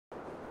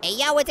Hey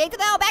yo, it's 8 to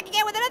the O, back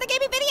again with another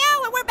gaming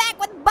video, and we're back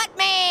with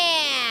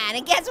Buttman!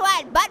 And guess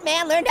what?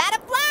 Buttman learned how to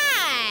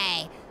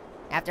fly!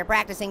 After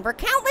practicing for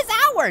countless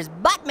hours,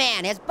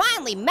 Buttman has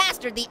finally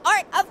mastered the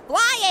art of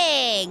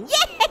flying!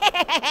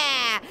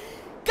 Yeah!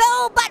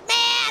 Go,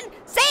 Buttman!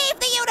 Save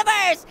the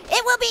universe!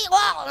 It will be,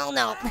 oh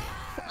no.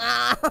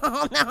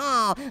 Oh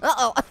no,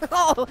 uh-oh,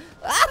 oh.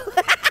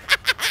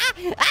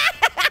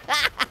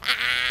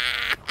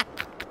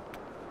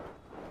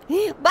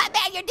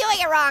 Buttman, you're doing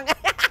it wrong!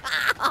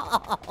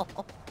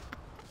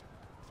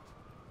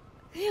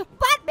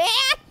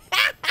 Buttman!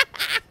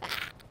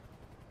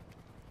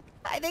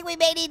 I think we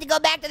may need to go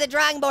back to the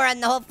drawing board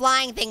on the whole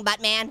flying thing,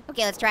 Buttman.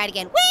 Okay, let's try it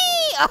again.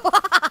 Whee!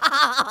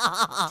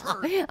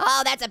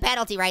 Oh, that's a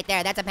penalty right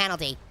there. That's a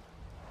penalty.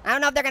 I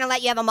don't know if they're gonna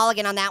let you have a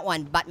mulligan on that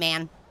one,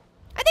 Buttman.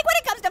 I think when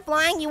it comes to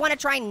flying, you want to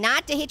try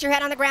not to hit your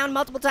head on the ground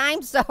multiple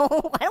times. So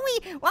why don't we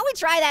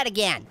try that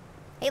again?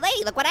 Hey,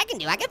 lady, look what I can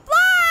do. I can fly!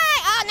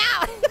 Oh,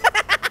 no!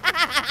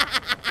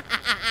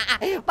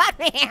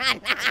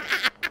 Buttman!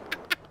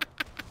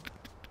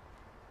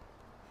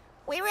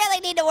 We really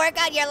need to work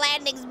on your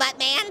landings,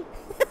 Buttman.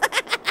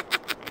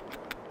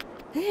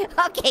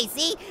 Okay,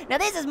 see? Now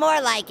this is more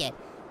like it.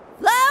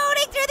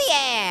 Floating through the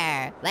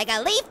air, like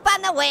a leaf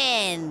on the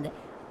wind.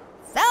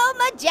 So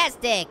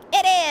majestic.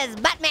 It is,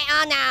 Buttman.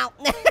 Oh, no.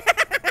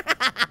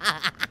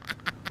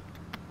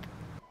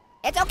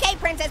 It's okay,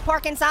 Princess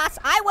Pork and Sauce.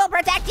 I will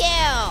protect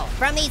you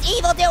from these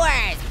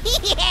evildoers.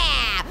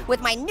 Yeah,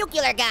 with my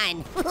nuclear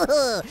gun.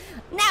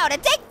 Now to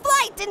take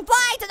flight and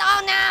fly to the,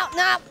 oh no,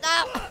 no,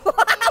 no.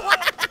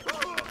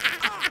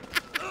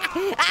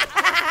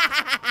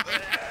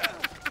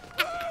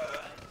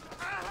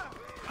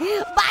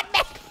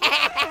 Buttman.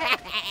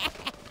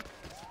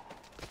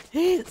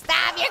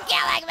 Stop, you're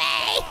killing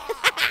me.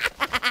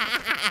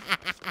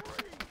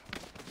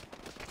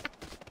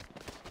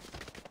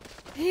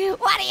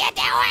 What are you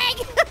doing?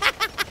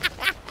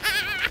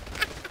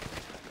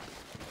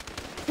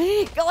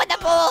 Go in the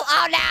pool.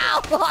 Oh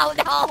no. Oh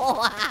no.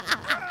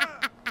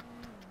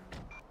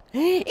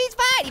 He's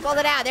fine. He pulled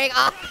it out. There you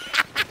go.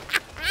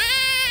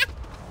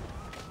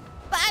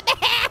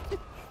 Buttman.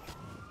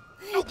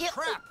 Oh,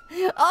 crap.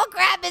 Oh,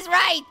 crap is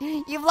right.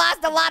 You've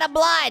lost a lot of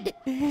blood.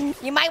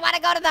 You might want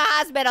to go to the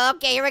hospital.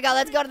 Okay, here we go.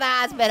 Let's go to the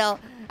hospital.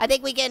 I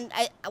think we can,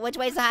 which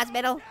way's the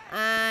hospital?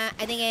 I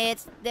think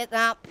it's this,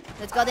 no,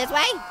 let's go this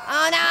way.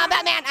 Oh no,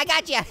 Buttman, I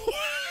got you.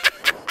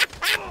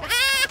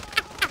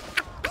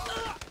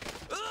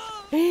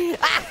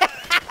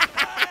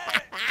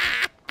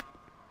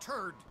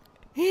 Turd.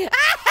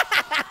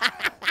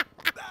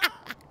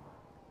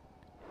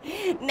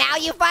 Now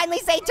you finally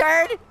say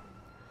turd?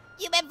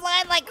 You've been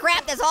flying like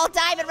crap this whole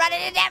time and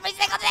running into every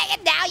single thing,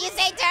 and now you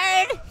say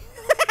turd?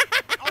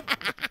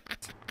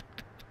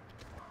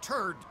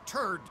 Turd,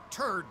 turd,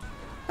 turd.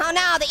 Oh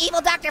no, the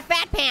evil Dr.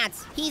 Fat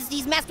Pants.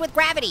 He's messed with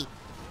gravity.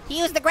 He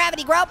used the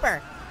gravity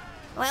groper.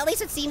 Well, at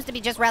least it seems to be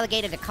just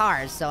relegated to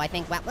cars, so I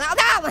think, well, no,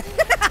 no!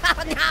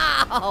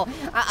 No!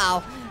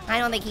 Uh-oh, I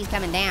don't think he's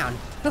coming down.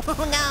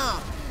 Oh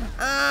no.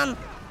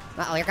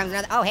 Uh-oh, here comes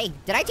another, oh hey,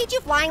 did I teach you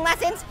flying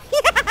lessons?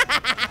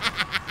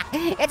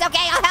 It's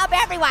okay, I'll help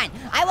everyone.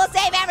 I will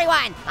save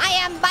everyone. I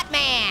am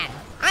Buttman.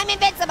 I'm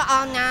invincible.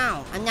 Oh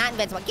no, I'm not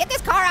invincible. Get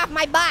this car off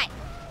my butt.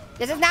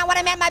 This is not what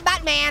I meant by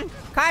butt, man.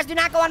 Cars do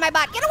not go on my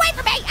butt. Get away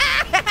from me!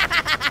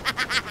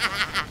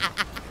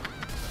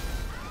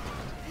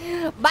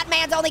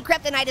 Buttman's only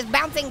kryptonite is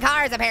bouncing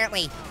cars,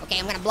 apparently. Okay,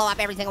 I'm gonna blow up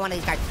every single one of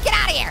these cars. Get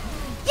out of here!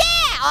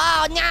 Yeah!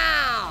 Oh,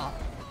 no!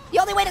 The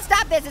only way to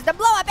stop this is to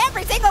blow up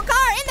every single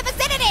car in the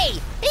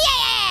vicinity!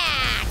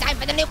 Yeah! Time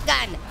for the nuke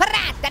gun.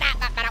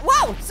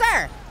 Whoa,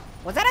 sir!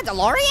 Was that a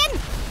DeLorean?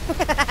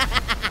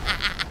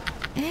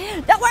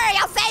 Don't worry,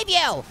 I'll save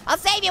you! I'll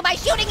save you by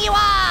shooting you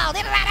all!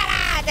 Don't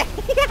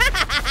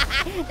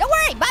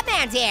worry,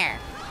 Buttman's here!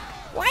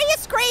 Why are you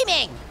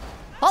screaming?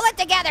 Pull it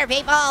together,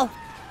 people!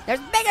 There's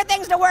bigger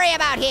things to worry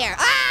about here!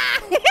 Ah!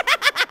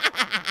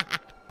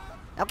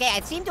 Okay, I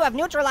seem to have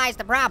neutralized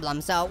the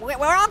problem, so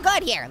we're all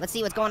good here. Let's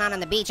see what's going on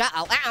the beach.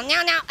 Uh-oh,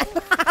 no, no!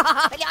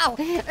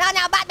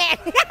 No,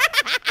 Buttman!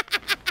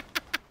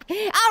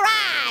 All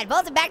right,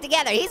 pulls it back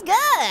together. He's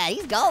good,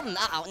 he's golden.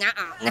 Uh-oh,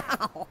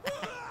 no.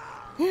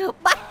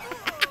 But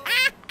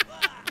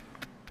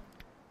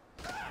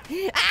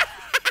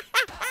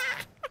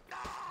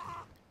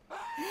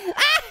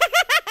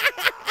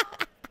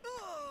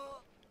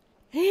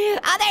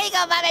oh, there you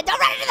go, Buttman. Don't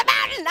run into the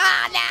mountain.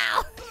 Oh,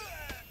 no.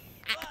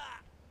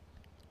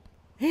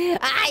 He's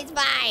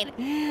fine.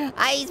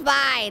 He's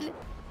fine.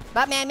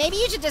 But man, maybe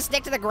you should just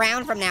stick to the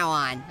ground from now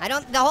on.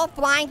 The whole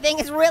flying thing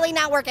is really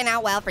not working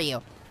out well for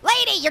you.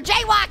 Lady, you're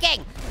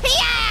jaywalking.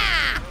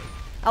 Yeah!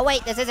 Oh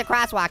wait, this is a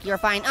crosswalk. You're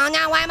fine. Oh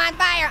no, I'm on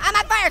fire. I'm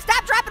on fire.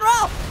 Stop, drop, and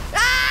roll.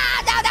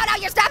 Ah, no,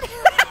 you're stopping.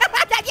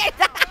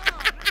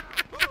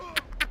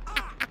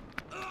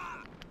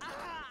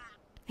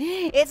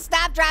 It's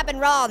stop, drop, and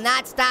roll,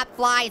 not stop,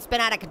 fly, and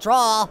spin out of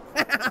control.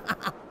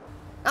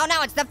 Oh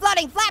no, it's the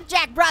floating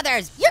Flapjack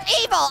brothers. You're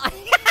evil.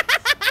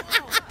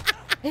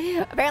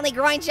 Apparently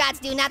groin shots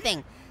do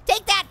nothing.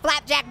 Take that,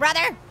 Flapjack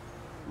brother.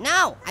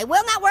 No, I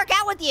will not work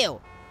out with you.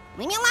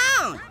 Leave me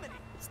alone.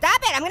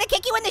 Stop it, I'm gonna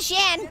kick you in the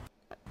shin.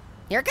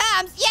 Here it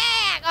comes,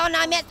 yeah! Oh no,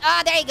 I missed,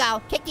 oh, there you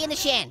go. Kicked you in the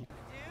shin.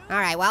 All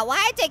right, well, while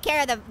I take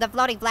care of the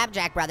floating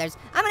flapjack brothers,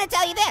 I'm gonna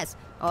tell you this.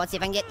 Oh, let's see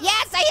if I can get,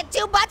 yes, I hit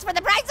 2 butts for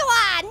the price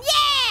of 1,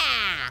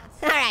 yeah!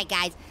 All right,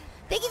 guys,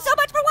 thank you so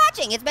much for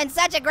watching. It's been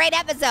such a great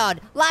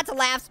episode. Lots of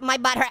laughs, my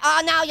butt hurt.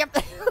 Oh no, you're,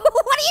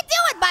 what are you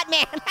doing,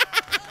 Buttman?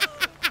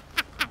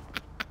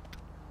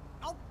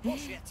 Oh,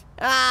 bullshit.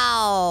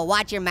 Oh,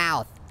 watch your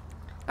mouth.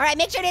 All right,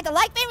 make sure to hit the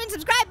like, favorite, and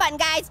subscribe button,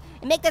 guys,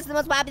 and make this the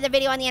most popular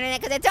video on the internet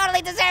because it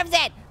totally deserves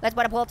it. Let's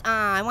put a pool,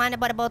 I wanted to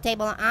put a pool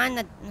table on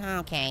the,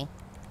 okay.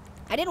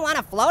 I didn't want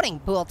a floating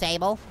pool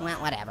table. Well,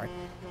 whatever.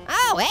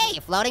 Oh, hey,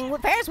 floating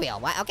Ferris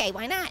wheel. Okay,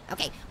 why not?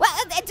 Okay, well,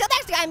 until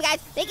next time, guys,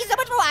 thank you so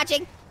much for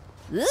watching.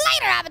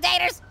 Later,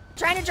 appetitors.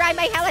 Trying to drive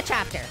my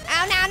helicopter.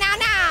 Oh,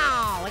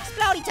 no.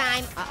 Explodey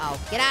time. Uh-oh,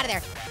 get out of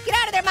there. Get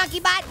out of there, monkey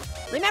butt.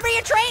 Remember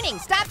your training.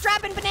 Stop,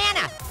 dropping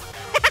banana.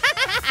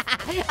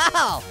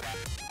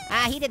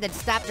 Oh, he did the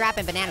stop,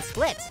 dropping banana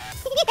splits.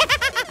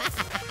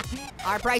 Our price